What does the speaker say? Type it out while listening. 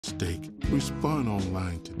stake. Respond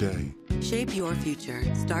online today. Shape your future.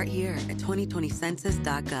 Start here at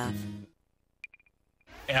 2020census.gov.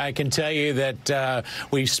 I can tell you that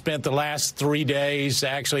we've spent the last 3 days,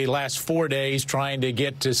 actually last 4 days, trying to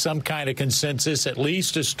get to some kind of consensus, at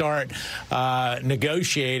least to start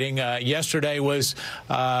negotiating. Yesterday was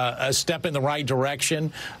a step in the right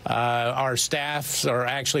direction. Our staffs are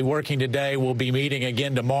actually working today. We'll be meeting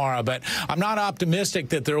again tomorrow. But I'm not optimistic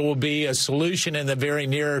that there will be a solution in the very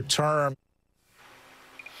near term.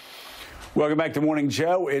 Welcome back to Morning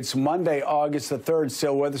Joe. It's Monday, August the 3rd.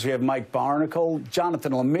 Still with us, we have Mike Barnacle,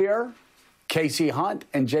 Jonathan Lemire, Casey Hunt,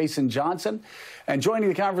 and Jason Johnson. And joining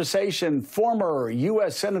the conversation, former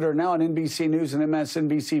U.S. Senator, now on NBC News and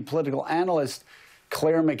MSNBC political analyst,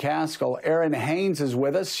 Claire McCaskill. Erin Haynes is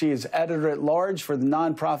with us. She is editor-at-large for the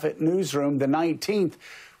nonprofit newsroom, The 19th,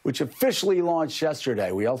 which officially launched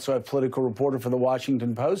yesterday. We also have political reporter for The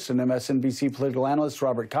Washington Post and MSNBC political analyst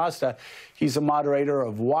Robert Costa. He's a moderator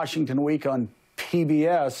of Washington Week on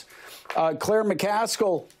PBS. Claire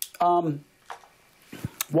McCaskill,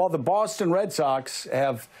 while the Boston Red Sox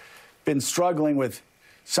have been struggling with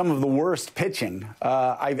some of the worst pitching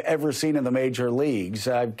I've ever seen in the major leagues,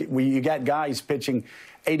 you got guys pitching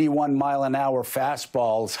 81-mile-an-hour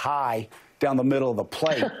fastballs high down the middle of the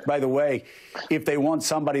plate. By the way, if they want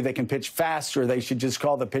somebody that can pitch faster, they should just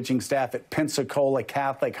call the pitching staff at Pensacola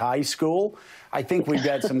Catholic High School. I think we've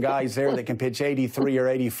got some guys there that can pitch 83 or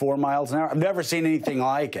 84 miles an hour. I've never seen anything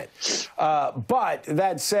like it. But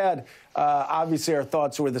that said, obviously our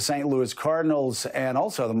thoughts are with the St. Louis Cardinals and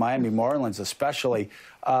also the Miami Marlins especially.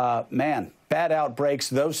 Man, bad outbreaks.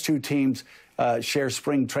 Those two teams share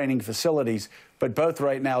spring training facilities, but both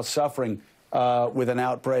right now suffering with an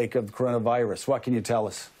outbreak of coronavirus. What can you tell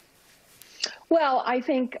us? Well, I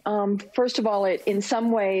think, first of all, in some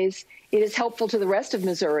ways, it is helpful to the rest of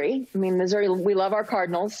Missouri. I mean, Missouri, we love our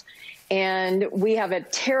Cardinals, and we have a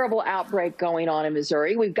terrible outbreak going on in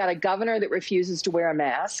Missouri. We've got a governor that refuses to wear a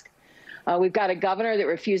mask. We've got a governor that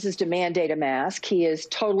refuses to mandate a mask. He is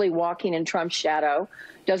totally walking in Trump's shadow,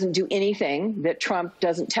 doesn't do anything that Trump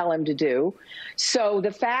doesn't tell him to do. So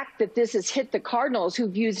the fact that this has hit the Cardinals,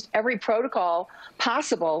 who've used every protocol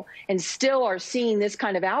possible and still are seeing this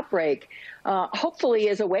kind of outbreak, hopefully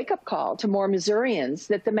is a wake-up call to more Missourians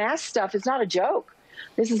that the mask stuff is not a joke.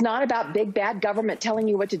 This is not about big, bad government telling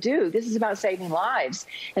you what to do. This is about saving lives.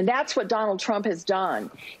 And that's what Donald Trump has done.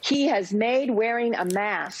 He has made wearing a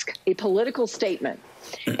mask a political statement.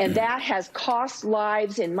 And that has cost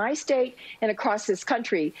lives in my state and across this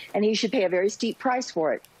country. And he should pay a very steep price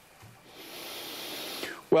for it.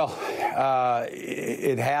 Well,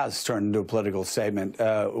 it has turned into a political statement,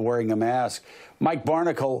 wearing a mask. Mike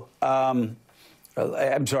Barnacle,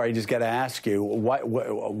 I'm sorry, I just got to ask you,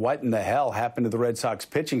 what in the hell happened to the Red Sox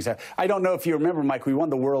pitching staff? I don't know if you remember, Mike, we won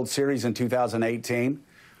the World Series in 2018.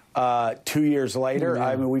 2 years later,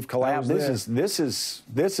 I mean, we've collapsed. This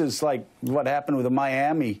is like what happened with the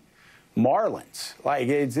Miami Marlins. Like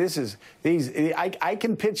I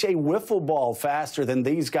can pitch a wiffle ball faster than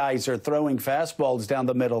these guys are throwing fastballs down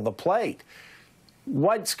the middle of the plate.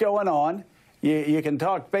 What's going on? You can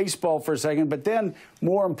talk baseball for a second, but then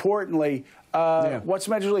more importantly, what's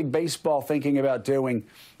Major League Baseball thinking about doing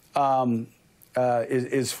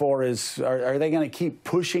as far as, are they going to keep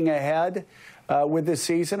pushing ahead with this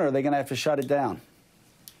season, or are they going to have to shut it down?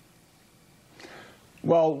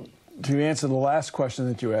 Well, to answer the last question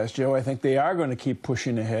that you asked, Joe, I think they are going to keep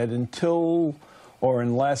pushing ahead until or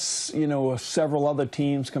unless, you know, several other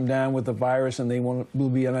teams come down with the virus and they will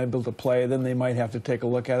be unable to play, then they might have to take a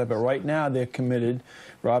look at it. But right now they're committed.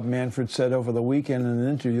 Rob Manfred said over the weekend in an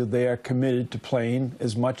interview they are committed to playing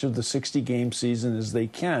as much of the 60-game season as they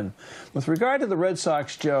can. With regard to the Red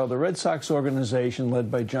Sox, Joe, the Red Sox organization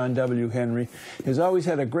led by John W. Henry has always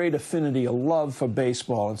had a great affinity, a love for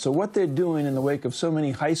baseball. And so what they're doing in the wake of so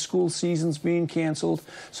many high school seasons being canceled,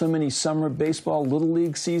 so many summer baseball, Little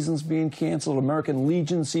League seasons being canceled, American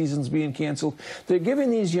Legion seasons being canceled, they're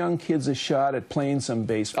giving these young kids a shot at playing some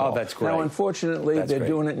baseball. Oh, that's great. Now, unfortunately, they're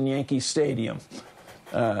doing it in Yankee Stadium.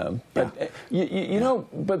 But you know,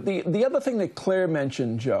 but the other thing that Claire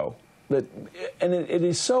mentioned, Joe, that and it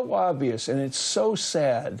is so obvious and it's so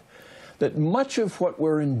sad that much of what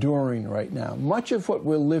we're enduring right now, much of what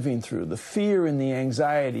we're living through, the fear and the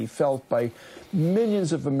anxiety felt by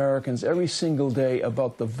millions of Americans every single day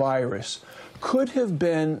about the virus, could have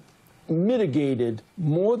been mitigated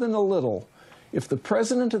more than a little if the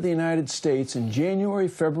President of the United States in January,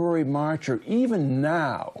 February, March, or even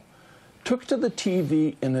now took to the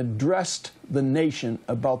TV and addressed the nation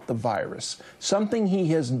about the virus, something he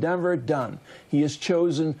has never done. He has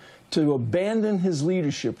chosen to abandon his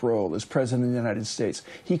leadership role as President of the United States.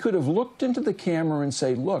 He could have looked into the camera and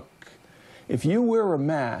say, look, if you wear a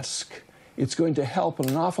mask, it's going to help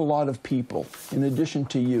an awful lot of people in addition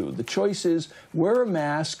to you. The choice is wear a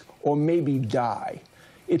mask or maybe die.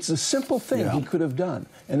 It's a simple thing he could have done,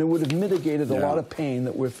 and it would have mitigated a lot of pain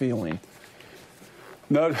that we're feeling.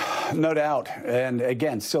 No doubt. And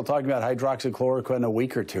again, still talking about hydroxychloroquine a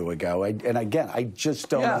week or two ago. And again, I just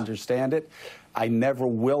don't understand it. I never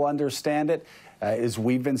will understand it. As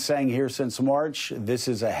we've been saying here since March, this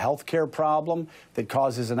is a healthcare problem that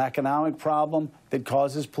causes an economic problem that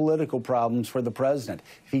causes political problems for the president.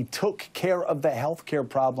 If he took care of the healthcare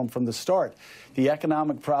problem from the start, the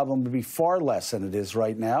economic problem would be far less than it is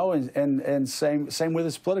right now. And same with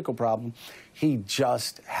his political problem. He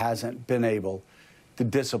just hasn't been able to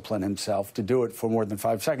discipline himself to do it for more than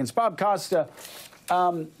 5 seconds. Bob Costa,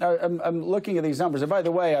 I'm looking at these numbers. And by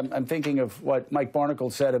the way, I'm thinking of what Mike Barnacle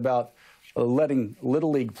said about letting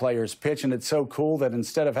Little League players pitch, and it's so cool that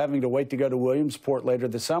instead of having to wait to go to Williamsport later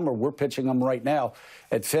this summer, we're pitching them right now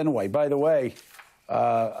at Fenway. By the way,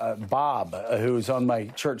 Bob, who was on my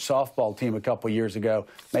church softball team a couple years ago,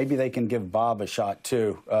 maybe they can give Bob a shot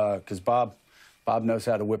too, because Bob knows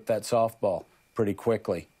how to whip that softball pretty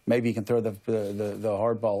quickly. Maybe he can throw the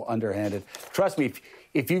hard ball underhanded. Trust me,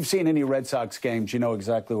 if you've seen any Red Sox games, you know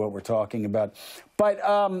exactly what we're talking about. But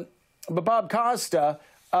Bob Costa,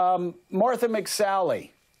 Martha McSally,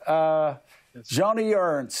 Joni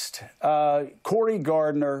Ernst, Corey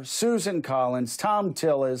Gardner, Susan Collins, Tom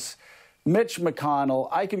Tillis, Mitch McConnell.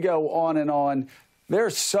 I could go on and on.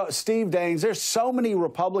 There's Steve Daines. There's so many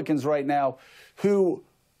Republicans right now who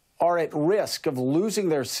are at risk of losing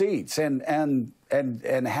their seats and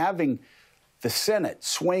having the Senate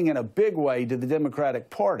swing in a big way to the Democratic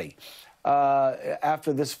Party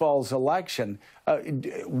after this fall's election.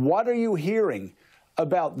 What are you hearing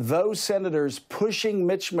about those senators pushing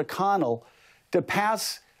Mitch McConnell to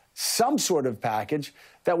pass some sort of package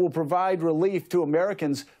that will provide relief to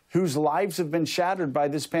Americans whose lives have been shattered by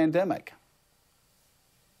this pandemic?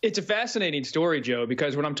 It's a fascinating story, Joe,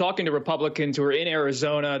 because when I'm talking to Republicans who are in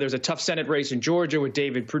Arizona, there's a tough Senate race in Georgia with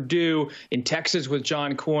David Perdue, in Texas with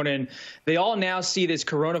John Cornyn. They all now see this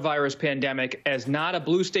coronavirus pandemic as not a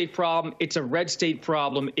blue state problem. It's a red state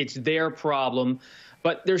problem. It's their problem.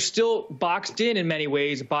 But they're still boxed in many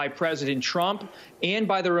ways by President Trump and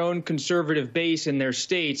by their own conservative base in their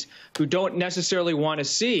states who don't necessarily want to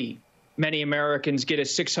see many Americans get a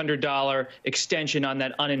 $600 extension on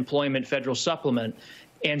that unemployment federal supplement.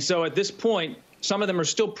 And so at this point, some of them are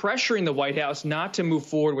still pressuring the White House not to move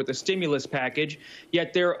forward with a stimulus package,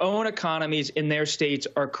 yet their own economies in their states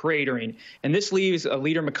are cratering. And this leaves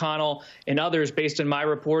Leader McConnell and others, based on my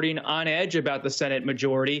reporting, on edge about the Senate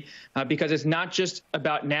majority, because it's not just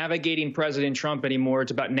about navigating President Trump anymore.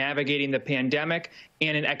 It's about navigating the pandemic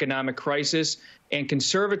and an economic crisis. And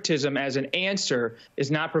conservatism as an answer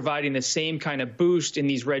is not providing the same kind of boost in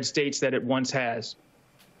these red states that it once has.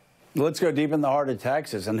 Let's go deep in the heart of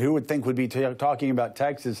Texas. And who would think would be talking about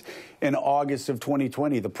Texas in August of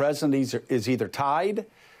 2020? The president is either tied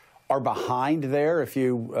or behind there, if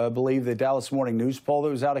you believe the Dallas Morning News poll that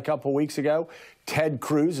was out a couple weeks ago. Ted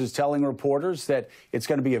Cruz is telling reporters that it's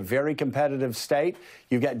going to be a very competitive state.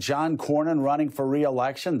 You've got John Cornyn running for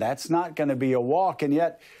re-election. That's not going to be a walk. And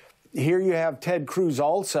yet here you have Ted Cruz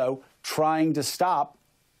also trying to stop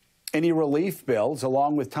any relief bills,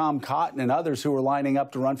 along with Tom Cotton and others who are lining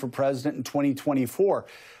up to run for president in 2024.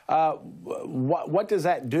 What does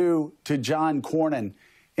that do to John Cornyn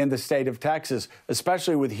in the state of Texas,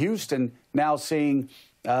 especially with Houston now seeing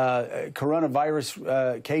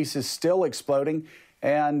coronavirus cases still exploding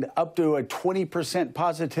and up to a 20%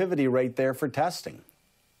 positivity rate there for testing?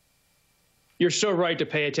 You're so right to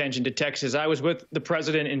pay attention to Texas. I was with the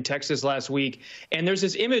president in Texas last week, and there's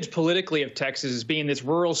this image politically of Texas as being this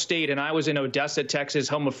rural state, and I was in Odessa, Texas,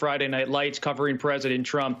 home of Friday Night Lights, covering President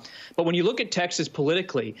Trump. But when you look at Texas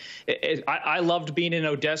politically, I loved being in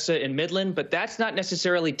Odessa and Midland, but that's not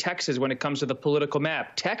necessarily Texas when it comes to the political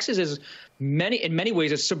map. Texas is in many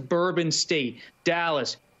ways a suburban state.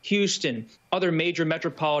 Dallas, Houston, other major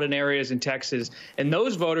metropolitan areas in Texas, and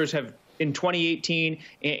those voters have, in 2018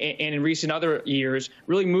 and in recent other years,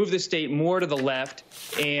 really moved the state more to the left.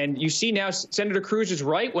 And you see now Senator Cruz is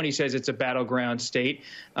right when he says it's a battleground state.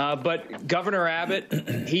 But Governor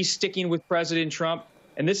Abbott, he's sticking with President Trump.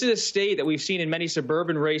 And this is a state that we've seen in many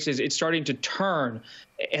suburban races. It's starting to turn.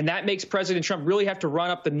 And that makes President Trump really have to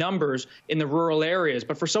run up the numbers in the rural areas.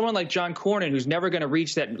 But for someone like John Cornyn, who's never going to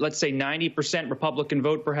reach that, let's say, 90% Republican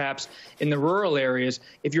vote perhaps in the rural areas,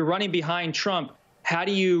 if you're running behind Trump, how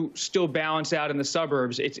do you still balance out in the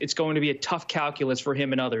suburbs? It's going to be a tough calculus for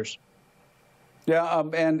him and others. Yeah,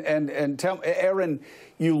 and tell Aaron,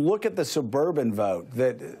 you look at the suburban vote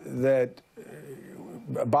that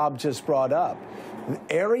Bob just brought up.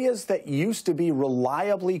 Areas that used to be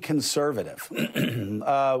reliably conservative,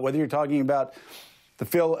 whether you're talking about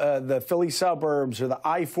the Philly suburbs or the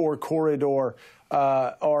I-4 corridor,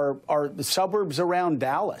 or the suburbs around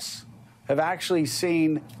Dallas, have actually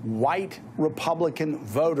seen white Republican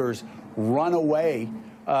voters run away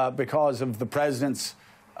because of the president's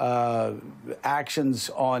actions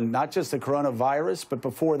on not just the coronavirus, but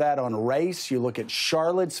before that on race. You look at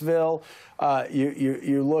Charlottesville.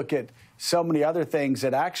 You look at so many other things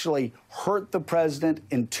that actually hurt the president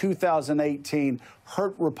in 2018,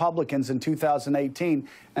 hurt Republicans in 2018,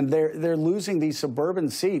 and they're losing these suburban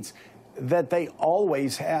seats that they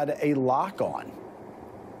always had a lock on.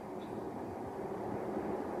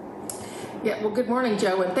 Yeah, well, good morning,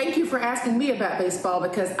 Joe, and thank you for asking me about baseball,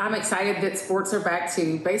 because I'm excited that sports are back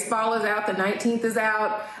too. Baseball is out, the 19th is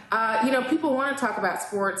out. People want to talk about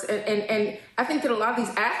sports, and I think that a lot of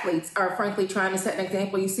these athletes are frankly trying to set an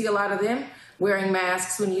example. You see a lot of them wearing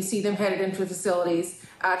masks when you see them headed into facilities,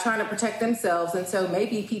 trying to protect themselves, and so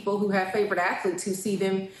maybe people who have favorite athletes who see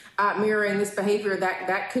them mirroring this behavior,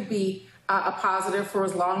 that could be a positive for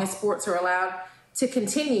as long as sports are allowed to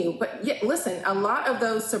continue. But yet, listen, a lot of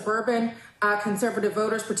those suburban conservative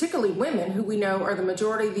voters, particularly women, who we know are the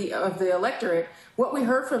majority of the electorate, what we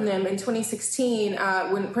heard from them in 2016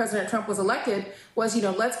 when President Trump was elected was,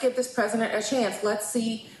 let's give this president a chance. Let's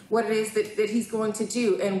see what it is that he's going to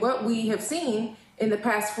do. And what we have seen in the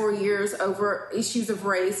past 4 years over issues of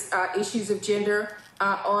race, issues of gender,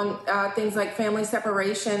 on things like family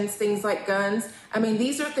separations, things like guns. I mean,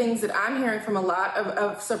 these are things that I'm hearing from a lot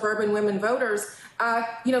of suburban women voters,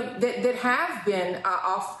 that have been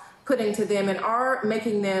off-putting to them and are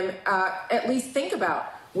making them at least think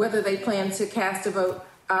about whether they plan to cast a vote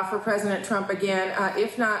for President Trump again.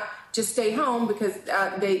 If not, just stay home because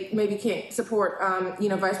they maybe can't support,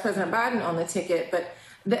 Vice President Biden on the ticket. But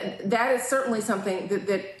that is certainly something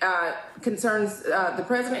that concerns the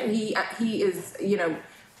president. He is,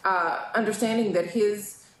 understanding that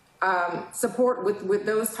his support with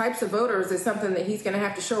those types of voters is something that he's going to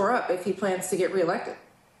have to shore up if he plans to get reelected.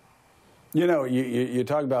 You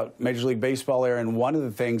talk about Major League Baseball, Aaron. One of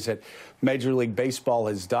the things that Major League Baseball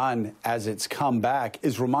has done as it's come back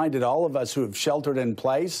is reminded all of us who have sheltered in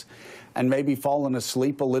place and maybe fallen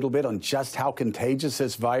asleep a little bit on just how contagious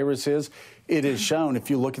this virus is. It is shown, if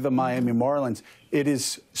you look at the Miami Marlins, it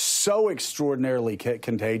is so extraordinarily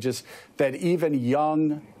contagious that even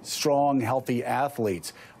young, strong, healthy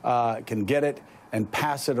athletes can get it and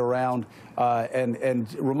pass it around,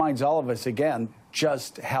 and reminds all of us again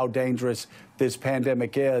just how dangerous this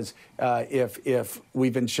pandemic is if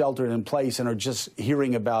we've been sheltered in place and are just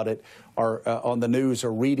hearing about it or on the news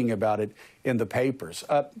or reading about it in the papers.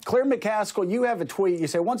 Claire McCaskill, you have a tweet. You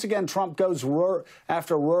say, once again, Trump goes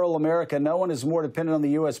after rural America. No one is more dependent on the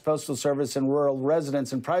U.S. Postal Service than rural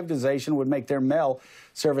residents, and privatization would make their mail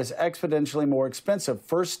service exponentially more expensive.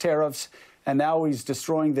 First tariffs, and now he's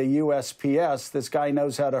destroying the USPS. This guy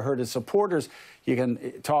knows how to hurt his supporters. You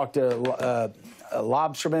can talk to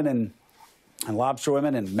lobstermen and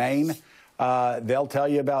lobsterwomen in Maine. They'll tell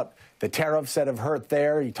you about the tariffs that have hurt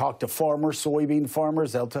there. You talk to farmers, soybean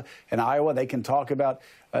farmers. In Iowa, they can talk about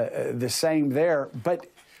the same there. But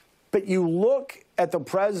you look at the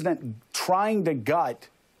president trying to gut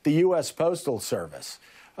the U.S. Postal Service.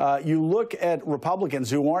 You look at Republicans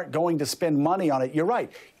who aren't going to spend money on it. You're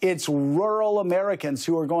right. It's rural Americans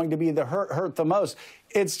who are going to be hurt the most.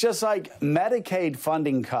 It's just like Medicaid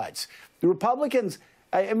funding cuts. The Republicans,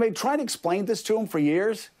 I've been trying to explain this to them for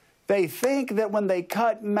years. They think that when they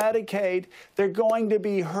cut Medicaid, they're going to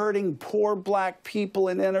be hurting poor black people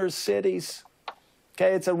in inner cities.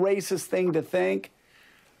 Okay, it's a racist thing to think.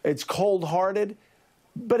 It's cold-hearted,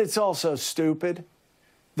 but it's also stupid.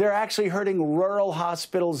 They're actually hurting rural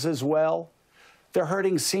hospitals as well. They're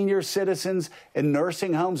hurting senior citizens in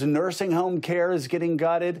nursing homes. Nursing home care is getting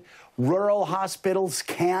gutted. Rural hospitals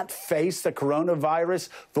can't face the coronavirus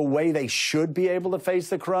the way they should be able to face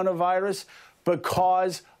the coronavirus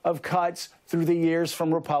because of cuts through the years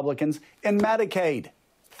from Republicans in Medicaid.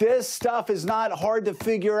 This stuff is not hard to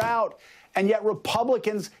figure out. And yet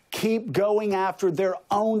Republicans keep going after their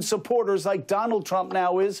own supporters like Donald Trump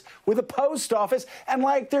now is with the post office and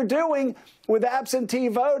like they're doing with absentee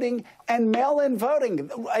voting and mail-in voting.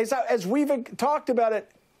 As we've talked about it,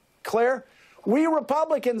 Claire, we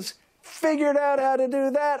Republicans figured out how to do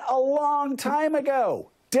that a long time ago.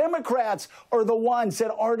 Democrats are the ones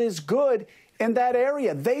that aren't as good in that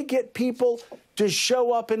area. They get people to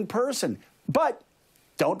show up in person. But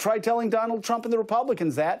Don't try telling Donald Trump and the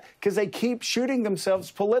Republicans that, because they keep shooting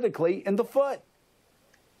themselves politically in the foot.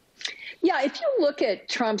 Yeah, if you look at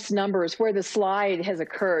Trump's numbers where the slide has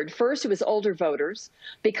occurred, first it was older voters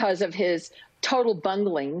because of his total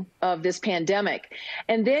bungling of this pandemic.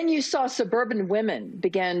 And then you saw suburban women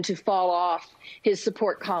begin to fall off his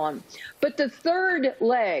support column. But the third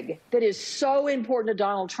leg that is so important to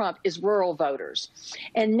Donald Trump is rural voters.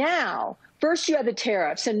 And now, first you had the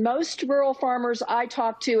tariffs, and most rural farmers I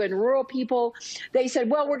talked to and rural people, they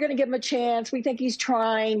said, well, we're going to give him a chance. We think he's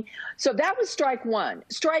trying. So that was strike one.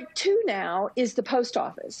 Strike two now is the post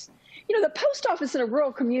office. You know, the post office in a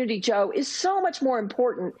rural community, Joe, is so much more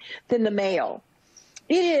important than the mail.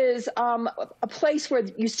 It is a place where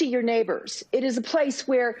you see your neighbors. It is a place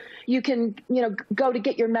where you can, go to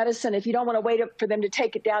get your medicine if you don't want to wait for them to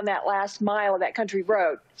take it down that last mile of that country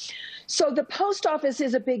road. So the post office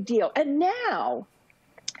is a big deal. And now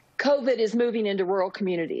COVID is moving into rural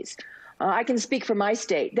communities. I can speak for my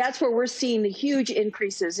state. That's where we're seeing the huge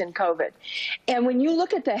increases in COVID. And when you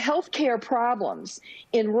look at the healthcare problems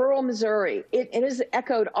in rural Missouri, it is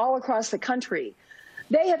echoed all across the country.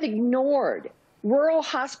 They have ignored rural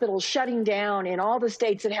hospitals shutting down in all the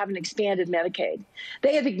states that haven't expanded Medicaid.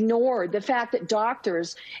 They have ignored the fact that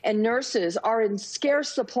doctors and nurses are in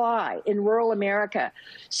scarce supply in rural America.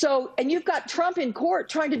 So, and you've got Trump in court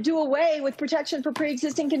trying to do away with protection for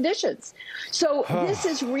pre-existing conditions. So this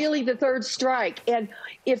is really the third strike. And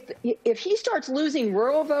if he starts losing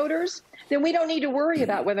rural voters, then we don't need to worry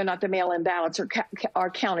about whether or not the mail-in ballots are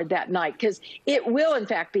counted that night, because it will, in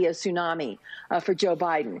fact, be a tsunami for Joe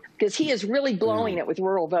Biden, because he is really blowing it with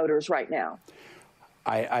rural voters right now.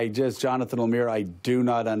 Jonathan Lemire, I do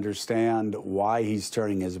not understand why he's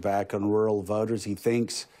turning his back on rural voters. He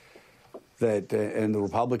thinks that, and the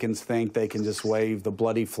Republicans think they can just wave the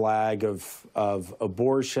bloody flag of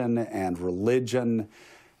abortion and religion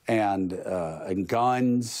and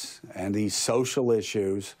guns and these social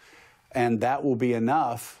issues, and that will be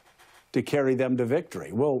enough to carry them to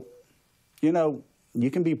victory. Well, you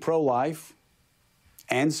can be pro-life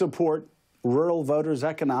and support rural voters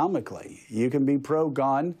economically. You can be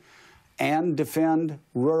pro-gun and defend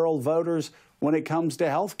rural voters when it comes to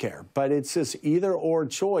health care. But it's this either-or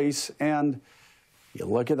choice, and you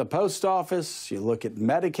look at the post office, you look at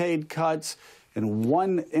Medicaid cuts, in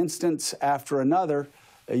one instance after another,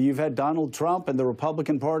 you've had Donald Trump and the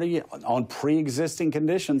Republican Party on pre-existing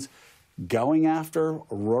conditions going after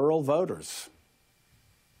rural voters.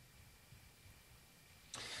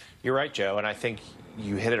 You're right, Joe, and I think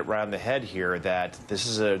you hit it right on the head here that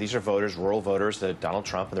these are voters, rural voters, that Donald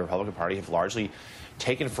Trump and the Republican Party have largely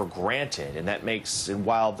taken for granted, and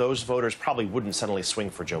while those voters probably wouldn't suddenly swing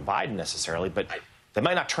for Joe Biden necessarily, but they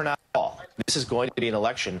might not turn out at all. This is going to be an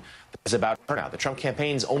election that's about turnout. The Trump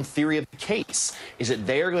campaign's own theory of the case is that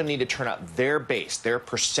they are going to need to turn out their base, their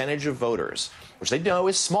percentage of voters, which they know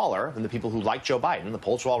is smaller than the people who like Joe Biden. The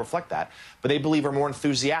polls will all reflect that, but they believe are more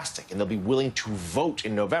enthusiastic, and they'll be willing to vote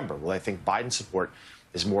in November. Well, I think Biden's support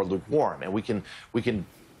is more lukewarm, and we can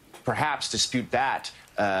perhaps dispute that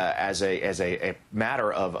as a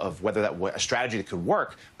matter of whether a strategy that could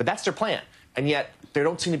work, but that's their plan. And yet they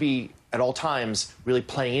don't seem to be at all times really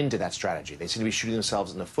playing into that strategy. They seem to be shooting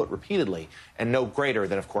themselves in the foot repeatedly, and no greater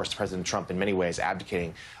than, of course, President Trump in many ways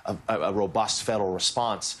abdicating a robust federal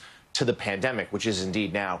response to the pandemic, which is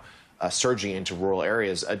indeed now surging into rural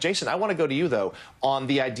areas. Jason, I want to go to you, though, on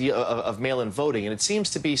the idea of mail-in voting, and it seems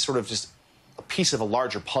to be sort of just a piece of a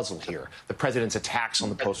larger puzzle here. The president's attacks on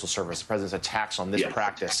the Postal Service, the president's attacks on this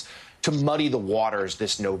practice to muddy the waters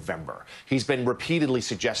this November. He's been repeatedly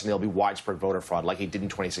suggesting there'll be widespread voter fraud like he did in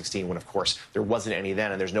 2016 when, of course, there wasn't any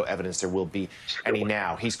then and there's no evidence there will be any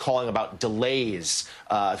now. He's calling about delays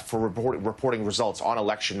for reporting results on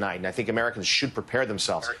election night, and I think Americans should prepare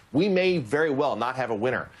themselves. We may very well not have a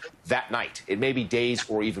winner that night. It may be days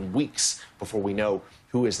or even weeks before we know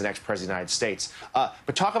who is the next president of the United States.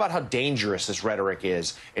 But talk about how dangerous this rhetoric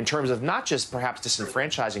is in terms of not just perhaps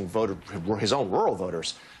disenfranchising his own rural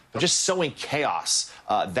voters, but just sowing chaos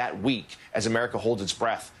that week as America holds its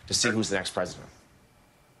breath to see who's the next president.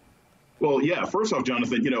 Well, yeah, first off,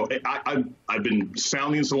 Jonathan, I've been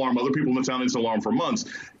sounding this alarm. Other people have been sounding this alarm for months.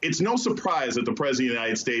 It's no surprise that the president of the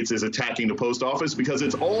United States is attacking the post office because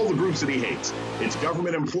it's all the groups that he hates. It's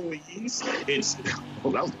government employees. It's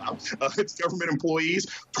government employees.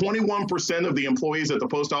 21% of the employees at the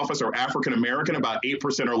post office are African American. About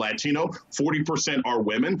 8% are Latino. 40% are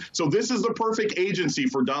women. So this is the perfect agency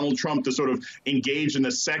for Donald Trump to sort of engage in the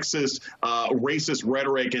sexist, racist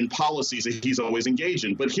rhetoric and policies that he's always engaged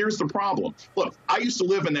in. But here's the problem. problem. Look, I used to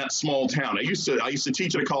live in that small town. I used to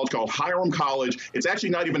teach at a college called Hiram College. It's actually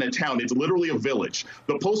not even a town. It's literally a village.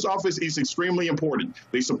 The post office is extremely important.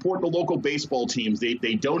 They support the local baseball teams. They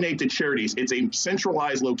donate to charities. It's a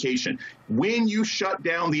centralized location. When you shut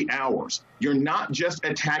down the hours, you're not just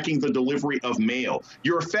attacking the delivery of mail.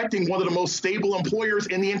 You're affecting one of the most stable employers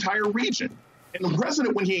in the entire region. And the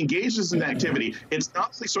president, when he engages in activity, it's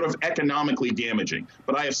not only sort of economically damaging,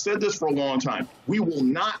 but I have said this for a long time. We will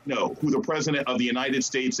not know who the president of the United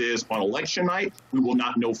States is on election night. We will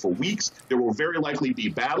not know for weeks. There will very likely be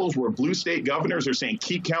battles where blue state governors are saying,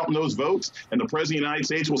 keep counting those votes. And the president of the United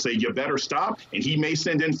States will say, you better stop. And he may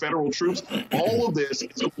send in federal troops. All of this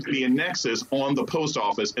is going to be a nexus on the post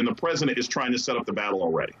office. And the president is trying to set up the battle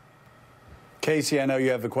already. Casey, I know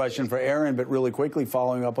you have a question for Aaron, but really quickly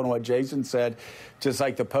following up on what Jason said, just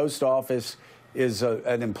like the post office is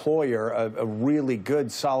an employer, a really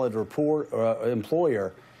good, solid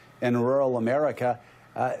employer in rural America,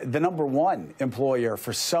 the number one employer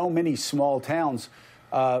for so many small towns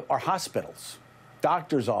are hospitals,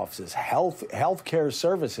 doctors' offices, health care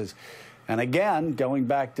services. And again, going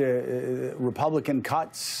back to Republican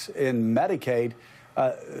cuts in Medicaid,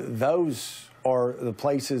 those are the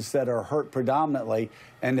places that are hurt predominantly,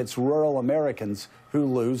 and it's rural Americans who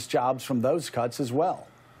lose jobs from those cuts as well.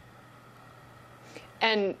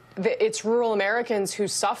 And it's rural Americans who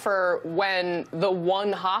suffer when the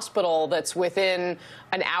one hospital that's within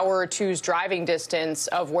an hour or two's driving distance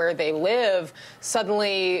of where they live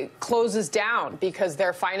suddenly closes down because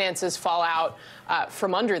their finances fall out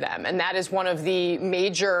from under them. And that is one of the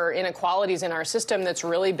major inequalities in our system that's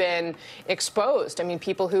really been exposed. I mean,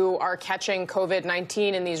 people who are catching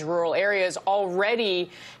COVID-19 in these rural areas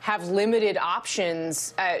already have limited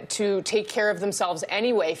options to take care of themselves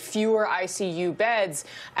anyway, fewer ICU beds.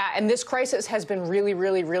 And this crisis has been really,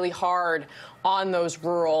 really, really hard on those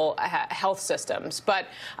rural health systems. But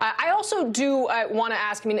I also do want to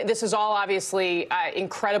ask, I mean, this is all obviously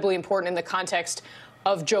incredibly important in the context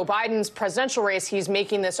of Joe Biden's presidential race. He's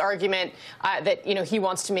making this argument that, you know, he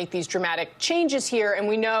wants to make these dramatic changes here. And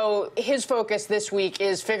we know his focus this week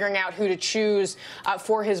is figuring out who to choose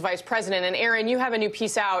for his vice president. And Aaron, you have a new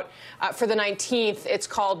piece out for the 19th. It's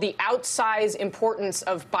called The Outsized Importance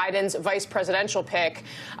of Biden's Vice Presidential Pick.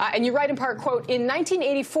 And you write in part, quote, in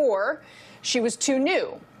 1984, she was too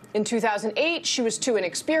new. In 2008, she was too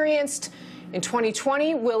inexperienced. In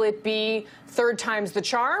 2020, will it be third time's the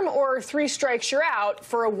charm or three strikes you're out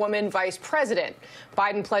for a woman vice president?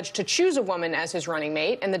 Biden pledged to choose a woman as his running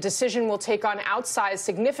mate, and the decision will take on outsized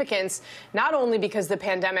significance, not only because the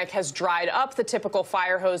pandemic has dried up the typical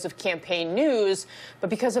fire hose of campaign news, but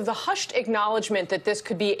because of the hushed acknowledgement that this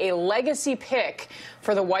could be a legacy pick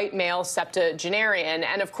for the white male septuagenarian.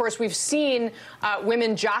 And of course, we've seen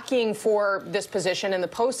women jockeying for this position, and the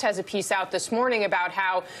Post has a piece out this morning about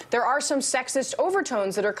how there are some sexist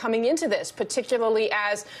overtones that are coming into this, particularly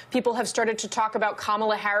as people have started to talk about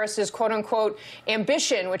Kamala Harris's quote-unquote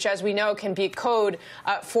ambition, which, as we know, can be code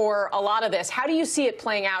for a lot of this. How do you see it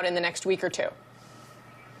playing out in the next week or two?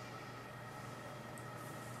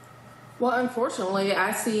 Well, unfortunately,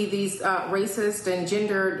 I see these racist and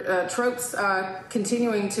gendered tropes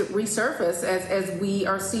continuing to resurface as we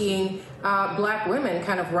are seeing black women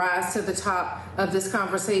kind of rise to the top of this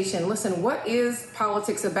conversation. Listen, what is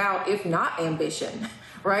politics about if not ambition?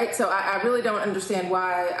 Right? So I really don't understand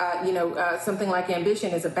why, something like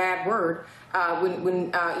ambition is a bad word when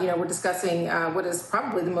we're discussing what is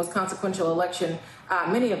probably the most consequential election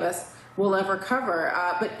many of us will ever cover.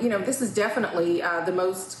 But this is definitely the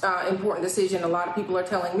most important decision a lot of people are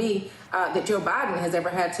telling me that Joe Biden has ever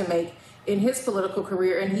had to make in his political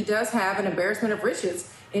career. And he does have an embarrassment of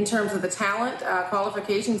riches in terms of the talent,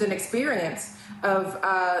 qualifications, and experience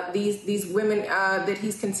of these women that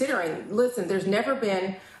he's considering. Listen, there's never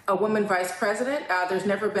been a woman vice president. There's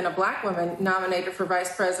never been a black woman nominated for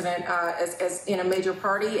vice president as in a major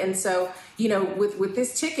party. And so, with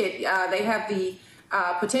this ticket, they have the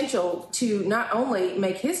potential to not only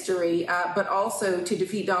make history, but also to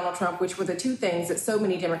defeat Donald Trump, which were the two things that so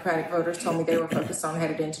many Democratic voters told me they were focused on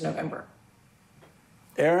headed into November.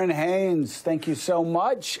 Aaron Haynes, thank you so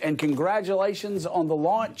much, and congratulations on the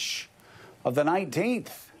launch of the 19th.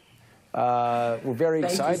 We're very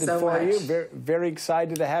excited for you. Very, very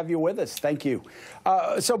excited to have you with us. Thank you.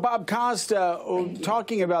 So, Bob Costa,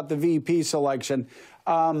 talking about the VP selection,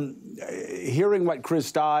 hearing what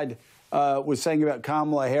Chris Dodd was saying about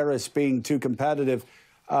Kamala Harris being too competitive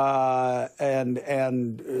and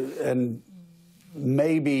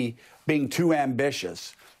maybe being too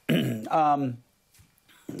ambitious.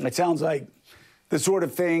 It sounds like the sort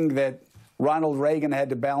of thing that Ronald Reagan had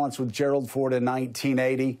to balance with Gerald Ford in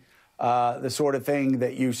 1980. the sort of thing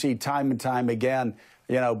that you see time and time again.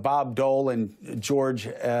 You know, Bob Dole and George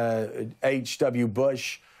H.W.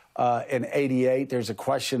 Bush in '88. There's a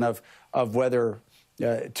question of whether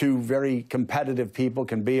two very competitive people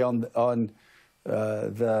can be on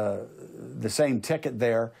the same ticket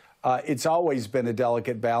there. It's always been a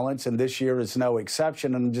delicate balance, and this year is no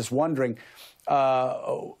exception. And I'm just wondering,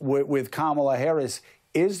 with Kamala Harris,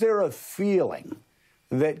 is there a feeling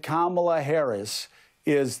that Kamala Harris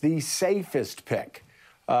is the safest pick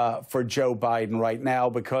for Joe Biden right now,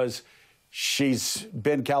 because she's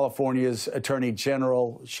been California's attorney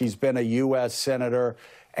general, she's been a U.S. senator,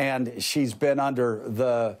 and she's been under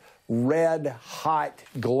the red-hot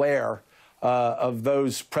glare of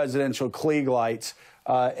those presidential Klieg lights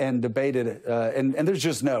and debated, and there's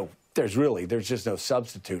just no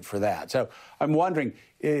substitute for that. So I'm wondering,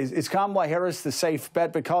 is Kamala Harris the safe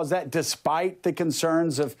bet because that, despite the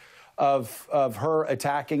concerns of her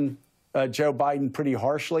attacking Joe Biden pretty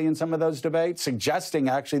harshly in some of those debates, suggesting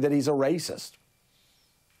actually that he's a racist?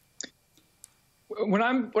 When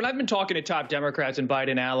I've been talking to top Democrats and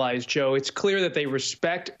Biden allies, Joe, it's clear that they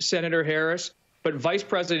respect Senator Harris, but Vice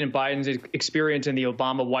President Biden's experience in the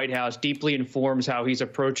Obama White House deeply informs how he's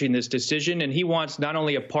approaching this decision. And he wants not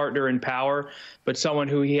only a partner in power, but someone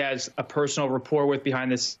who he has a personal rapport with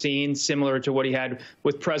behind the scenes, similar to what he had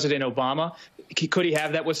with President Obama. Could he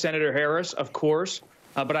have that with Senator Harris? Of course.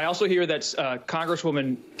 But I also hear that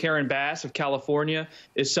Congresswoman Karen Bass of California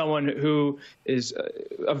is someone who is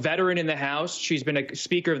a veteran in the House. She's been a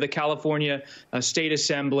Speaker of the California State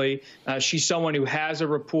Assembly. She's someone who has a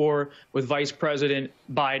rapport with Vice President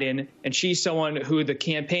Biden, and she's someone who the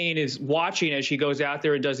campaign is watching as she goes out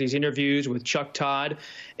there and does these interviews with Chuck Todd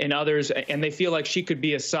and others, and they feel like she could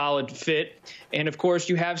be a solid fit. And, of course,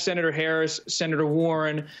 you have Senator Harris, Senator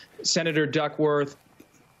Warren, Senator Duckworth,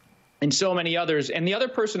 and so many others. And the other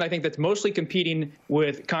person I think that's mostly competing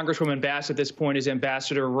with Congresswoman Bass at this point is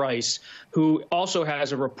Ambassador Rice, who also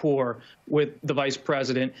has a rapport with the vice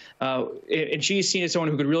president. And she's seen as someone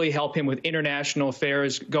who could really help him with international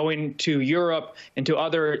affairs. Going to Europe and to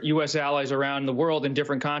other U.S. allies around the world and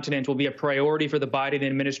different continents will be a priority for the Biden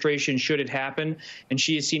administration should it happen. And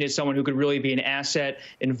she is seen as someone who could really be an asset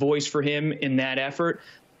and voice for him in that effort.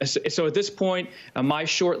 So at this point, my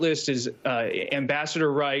short list is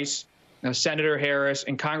Ambassador Rice, Senator Harris,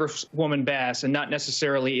 and Congresswoman Bass, and not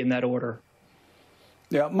necessarily in that order.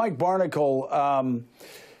 Yeah, Mike Barnicle,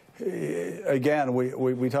 again,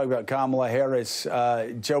 we talk about Kamala Harris.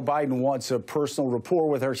 Joe Biden wants a personal rapport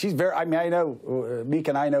with her. She's very, I mean, I know, Meek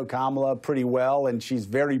and I know Kamala pretty well, and she's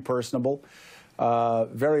very personable,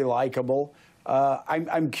 very likable.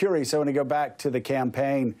 I'm curious, I want to go back to the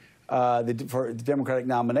campaign. For the Democratic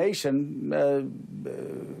nomination,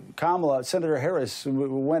 Senator Harris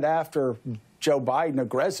went after Joe Biden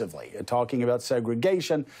aggressively, talking about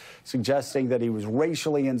segregation, suggesting that he was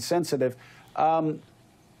racially insensitive. But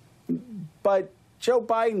Joe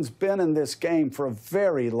Biden's been in this game for a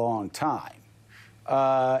very long time.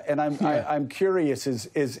 And I'm curious,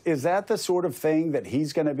 is that the sort of thing that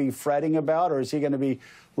he's going to be fretting about, or is he going to be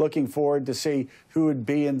looking forward to see who would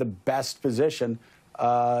be in the best position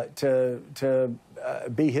to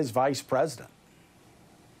be his vice president?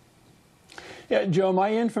 Yeah, Joe,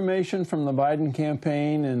 my information from the Biden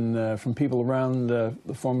campaign and from people around the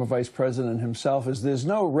former vice president himself is there's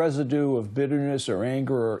no residue of bitterness or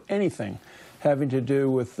anger or anything having to do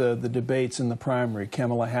with the debates in the primary,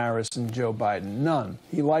 Kamala Harris and Joe Biden. None.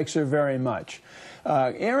 He likes her very much.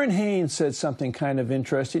 Erin Haynes said something kind of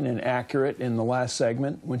interesting and accurate in the last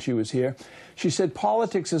segment when she was here. She said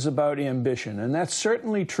politics is about ambition, and that's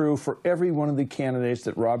certainly true for every one of the candidates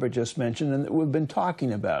that Robert just mentioned and that we've been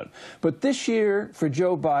talking about. But this year, for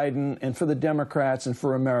Joe Biden and for the Democrats and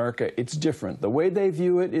for America, it's different. The way they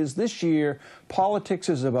view it is this year, politics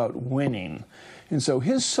is about winning. And so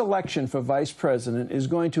his selection for vice president is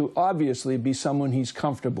going to obviously be someone he's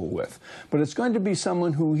comfortable with. But it's going to be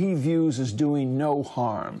someone who he views as doing no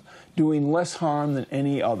harm, doing less harm than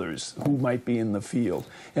any others who might be in the field.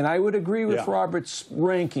 And I would agree with Robert's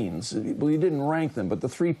rankings. Well, he didn't rank them, but the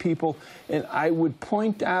three people. And I would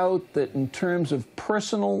point out that in terms of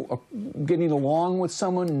personal, getting along with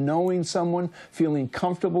someone, knowing someone, feeling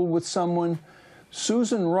comfortable with someone,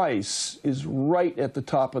 Susan Rice is right at the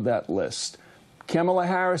top of that list. Kamala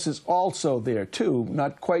Harris is also there, too,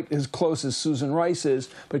 not quite as close as Susan Rice is,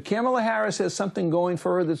 but Kamala Harris has something going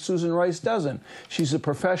for her that Susan Rice doesn't. She's a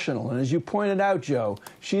professional, and as you pointed out, Joe,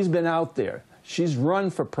 she's been out there. She's run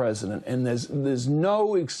for president, and there's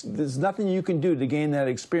nothing you can do to gain that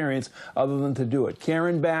experience other than to do it.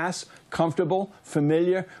 Karen Bass, comfortable,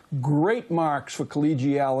 familiar, great marks for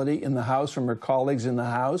collegiality in the House from her colleagues in the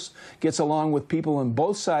House, gets along with people on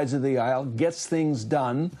both sides of the aisle, gets things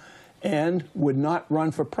done, and would not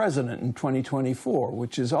run for president in 2024,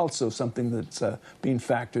 which is also something that's being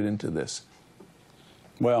factored into this.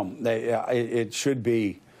 Well, it should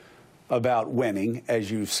be about winning,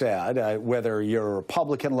 as you said, whether you're a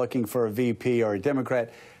Republican looking for a VP or a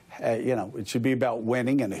Democrat. It should be about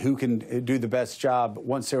winning and who can do the best job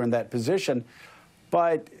once they're in that position.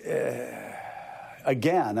 But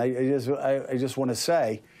again, I just want to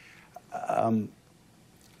say, and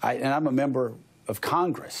I'm a member of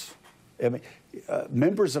Congress. I mean,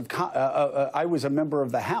 I was a member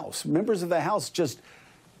of the House. Members of the House just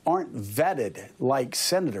aren't vetted like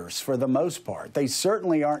senators for the most part. They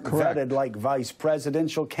certainly aren't vetted like vice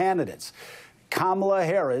presidential candidates. Kamala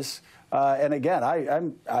Harris, and again,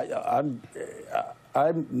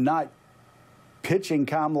 I'm not pitching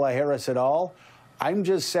Kamala Harris at all. I'm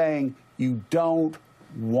just saying you don't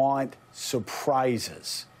want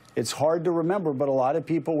surprises. It's hard to remember, but a lot of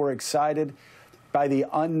people were excited by the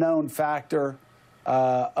unknown factor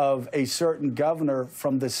of a certain governor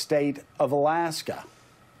from the state of Alaska.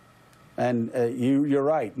 And you're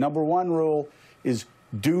right. Number one rule is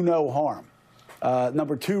do no harm.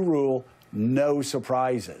 Number two rule, no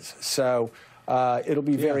surprises. So it'll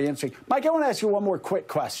be very interesting. Mike, I want to ask you one more quick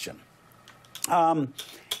question. And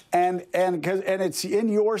it's in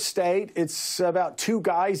your state. It's about two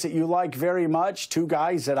guys that you like very much, two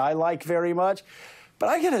guys that I like very much. But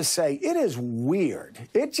I got to say, it is weird.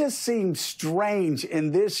 It just seems strange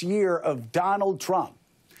in this year of Donald Trump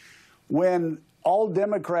when all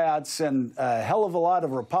Democrats and a hell of a lot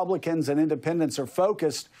of Republicans and independents are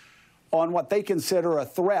focused on what they consider a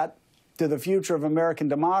threat to the future of American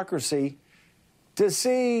democracy, to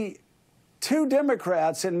see two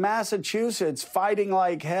Democrats in Massachusetts fighting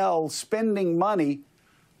like hell, spending money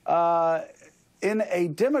in a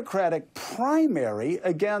Democratic primary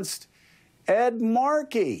against Ed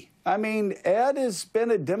Markey. I mean, Ed has been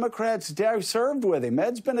a Democrat. I served with him.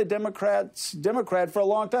 Ed's been a Democrat for a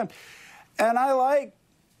long time. And I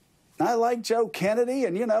like Joe Kennedy,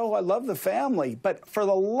 and, I love the family. But for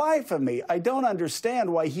the life of me, I don't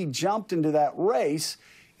understand why he jumped into that race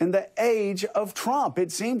in the age of Trump.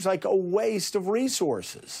 It seems like a waste of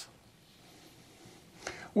resources.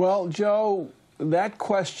 Well, Joe, that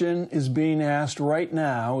question is being asked right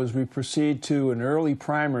now as we proceed to an early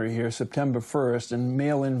primary here, September 1st, and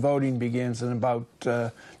mail-in voting begins in about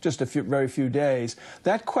just very few days.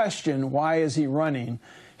 That question, why is he running,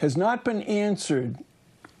 has not been answered,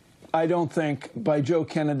 I don't think, by Joe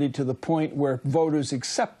Kennedy to the point where voters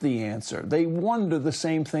accept the answer. They wonder the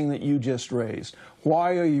same thing that you just raised.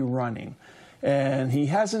 Why are you running? And he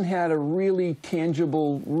hasn't had a really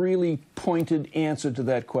tangible, really pointed answer to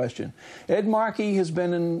that question. Ed Markey has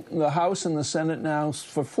been in the House and the Senate now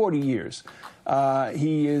for 40 years.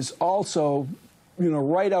 He is also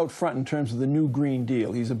right out front in terms of the new Green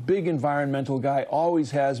Deal. He's a big environmental guy, always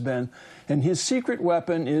has been. And his secret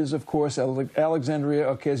weapon is, of course, Alexandria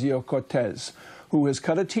Ocasio-Cortez, who has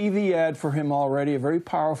cut a TV ad for him already, a very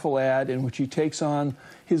powerful ad in which he takes on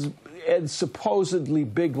Ed's supposedly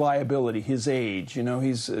big liability, his age.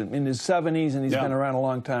 He's in his 70s and he's been around a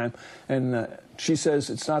long time. And she says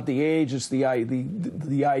it's not the age, it's the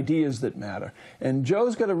ideas that matter. And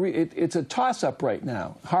Joe's got it's a toss-up right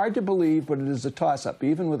now. Hard to believe, but it is a toss-up.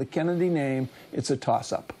 Even with a Kennedy name, it's a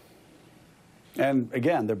toss-up. And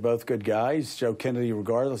again, they're both good guys. Joe Kennedy,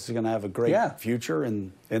 regardless, is going to have a great future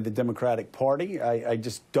in the Democratic Party. I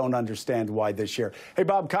just don't understand why this year. Hey,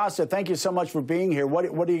 Bob Costa, thank you so much for being here. What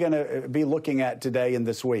are you going to be looking at today and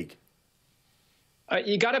this week?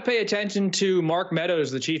 You got to pay attention to Mark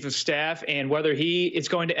Meadows, the chief of staff, and whether he is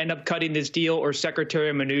going to end up cutting this deal or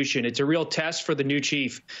Secretary Mnuchin. It's a real test for the new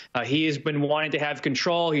chief. He has been wanting to have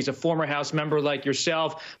control. He's a former House member like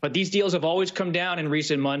yourself. But these deals have always come down in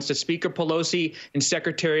recent months to Speaker Pelosi and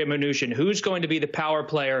Secretary Mnuchin. Who's going to be the power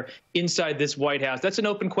player inside this White House? That's an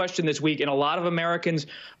open question this week, and a lot of Americans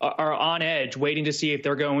are on edge, waiting to see if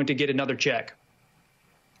they're going to get another check.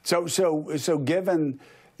 So given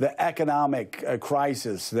the economic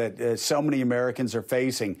crisis that so many Americans are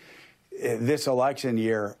facing this election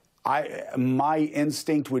year, my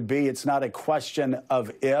instinct would be it's not a question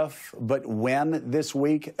of if, but when this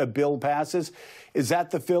week a bill passes. Is that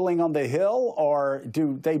the feeling on the Hill, or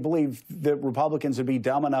do they believe that Republicans would be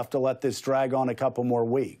dumb enough to let this drag on a couple more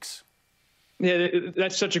weeks? Yeah,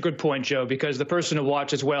 that's such a good point, Joe, because the person to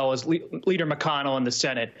watch as well is Leader McConnell in the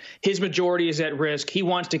Senate. His majority is at risk. He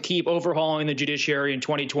wants to keep overhauling the judiciary in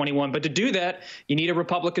 2021. But to do that, you need a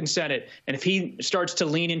Republican Senate. And if he starts to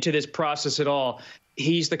lean into this process at all,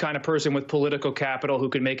 he's the kind of person with political capital who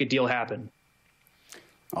could make a deal happen.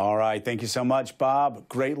 All right. Thank you so much, Bob.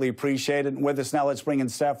 Greatly appreciated. With us now, let's bring in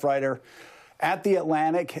staff writer at The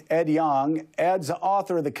Atlantic, Ed Young. Ed's the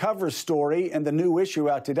author of the cover story in the new issue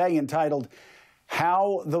out today entitled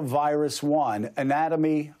How the Virus Won,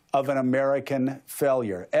 Anatomy of an American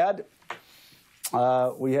Failure. Ed,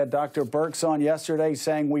 we had Dr. Birx on yesterday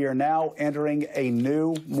saying we are now entering a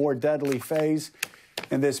new, more deadly phase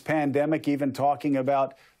in this pandemic, even talking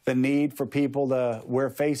about the need for people to wear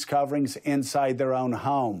face coverings inside their own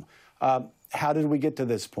home. How did we get to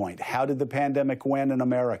this point? How did the pandemic win in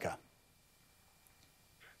America?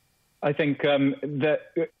 I think that,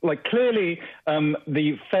 clearly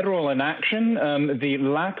the federal inaction, the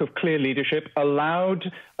lack of clear leadership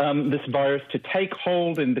allowed this virus to take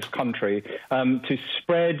hold in this country, to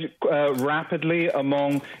spread rapidly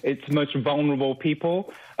among its most vulnerable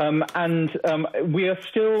people. And we are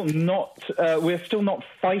still not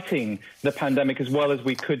fighting the pandemic as well as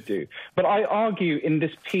we could do. But I argue in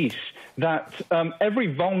this piece that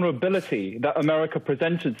every vulnerability that America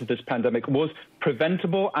presented to this pandemic was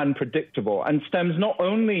preventable and predictable, and stems not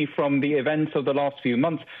only from the events of the last few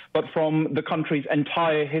months, but from the country's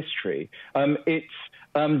entire history. Its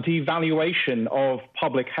devaluation of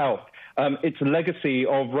public health, its legacy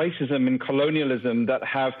of racism and colonialism that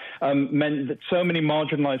have meant that so many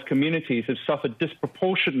marginalized communities have suffered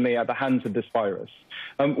disproportionately at the hands of this virus.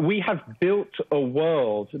 We have built a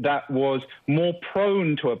world that was more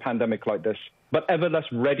prone to a pandemic like this, but ever less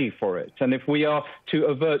ready for it. And if we are to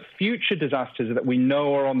avert future disasters that we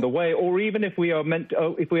know are on the way, or even if we are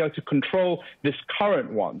to control this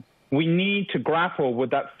current one, we need to grapple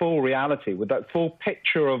with that full reality, with that full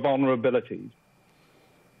picture of vulnerabilities.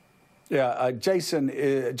 Yeah, Jason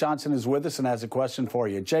Johnson is with us and has a question for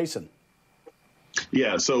you. Jason.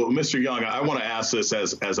 Yeah, so Mr. Young, I want to ask this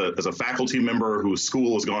as a faculty member whose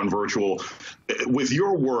school has gone virtual. With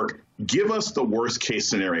your work, give us the worst case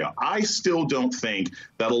scenario. I still don't think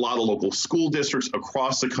that a lot of local school districts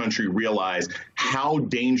across the country realize how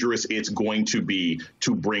dangerous it's going to be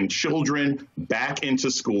to bring children back into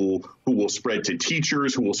school who will spread to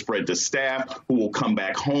teachers, who will spread to staff, who will come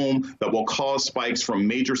back home, that will cause spikes from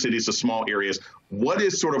major cities to small areas. What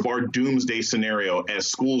is sort of our doomsday scenario as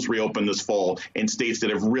schools reopen this fall in states that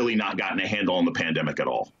have really not gotten a handle on the pandemic at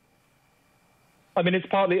all? I mean, it's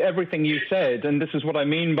partly everything you said, and this is what I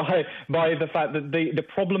mean by the fact that the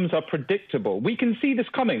problems are predictable. We can see this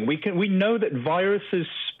coming. We know that viruses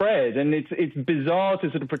spread, and it's bizarre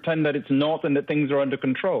to sort of pretend that it's not and that things are under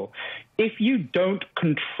control. If you don't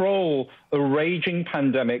control a raging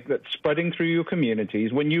pandemic that's spreading through your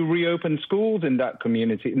communities, when you reopen schools in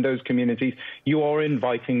those communities, you are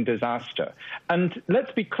inviting disaster. And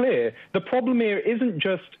let's be clear, the problem here isn't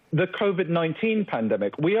just the COVID-19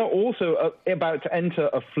 pandemic. We are also about to enter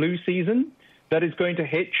a flu season that is going to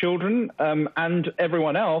hit children and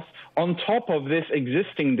everyone else on top of this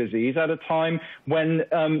existing disease at a time when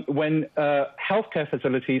healthcare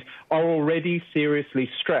facilities are already seriously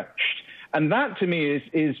stretched. And that, to me,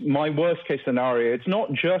 is my worst-case scenario. It's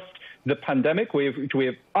not just the pandemic, which we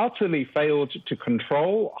have utterly failed to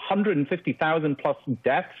control, 150,000-plus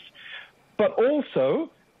deaths, but also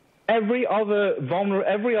every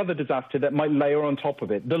other disaster that might layer on top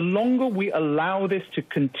of it. The longer we allow this to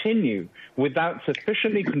continue without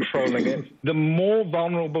sufficiently controlling it, the more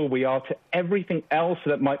vulnerable we are to everything else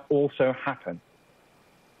that might also happen.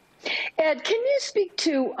 Ed, can you speak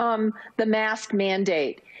to the mask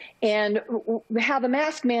mandate and how the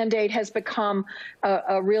mask mandate has become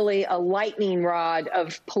really a lightning rod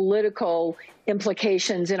of political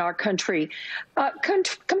implications in our country? Compare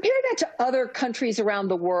that to other countries around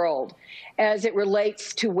the world as it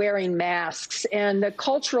relates to wearing masks and the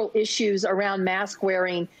cultural issues around mask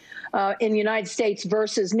wearing in the United States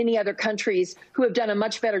versus many other countries who have done a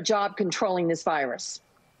much better job controlling this virus.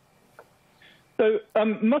 So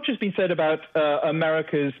much has been said about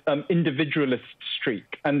America's individualist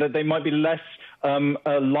streak, and that they might be less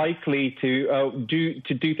likely to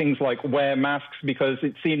do things like wear masks because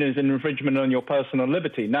it's seen as an infringement on your personal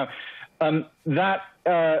liberty. Now, that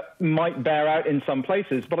might bear out in some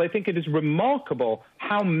places, but I think it is remarkable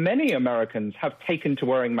how many Americans have taken to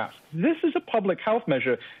wearing masks. This is a public health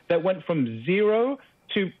measure that went from zero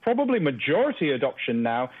to probably majority adoption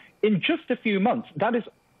now in just a few months. That is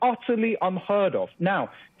utterly unheard of. Now,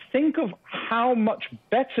 think of how much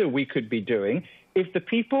better we could be doing if the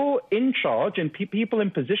people in charge and people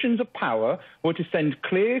in positions of power were to send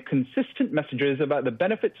clear, consistent messages about the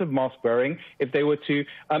benefits of mask wearing, if they were to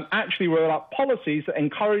actually roll out policies that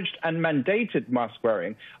encouraged and mandated mask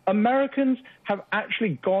wearing. Americans have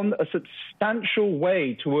actually gone a substantial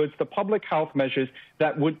way towards the public health measures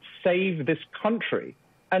that would save this country.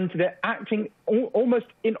 And they're acting almost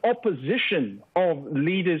in opposition of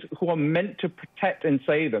leaders who are meant to protect and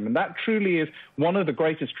save them. And that truly is one of the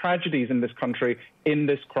greatest tragedies in this country in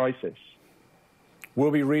this crisis.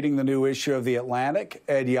 We'll be reading the new issue of The Atlantic.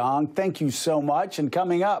 Ed Yong, thank you so much. And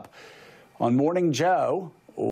coming up on Morning Joe,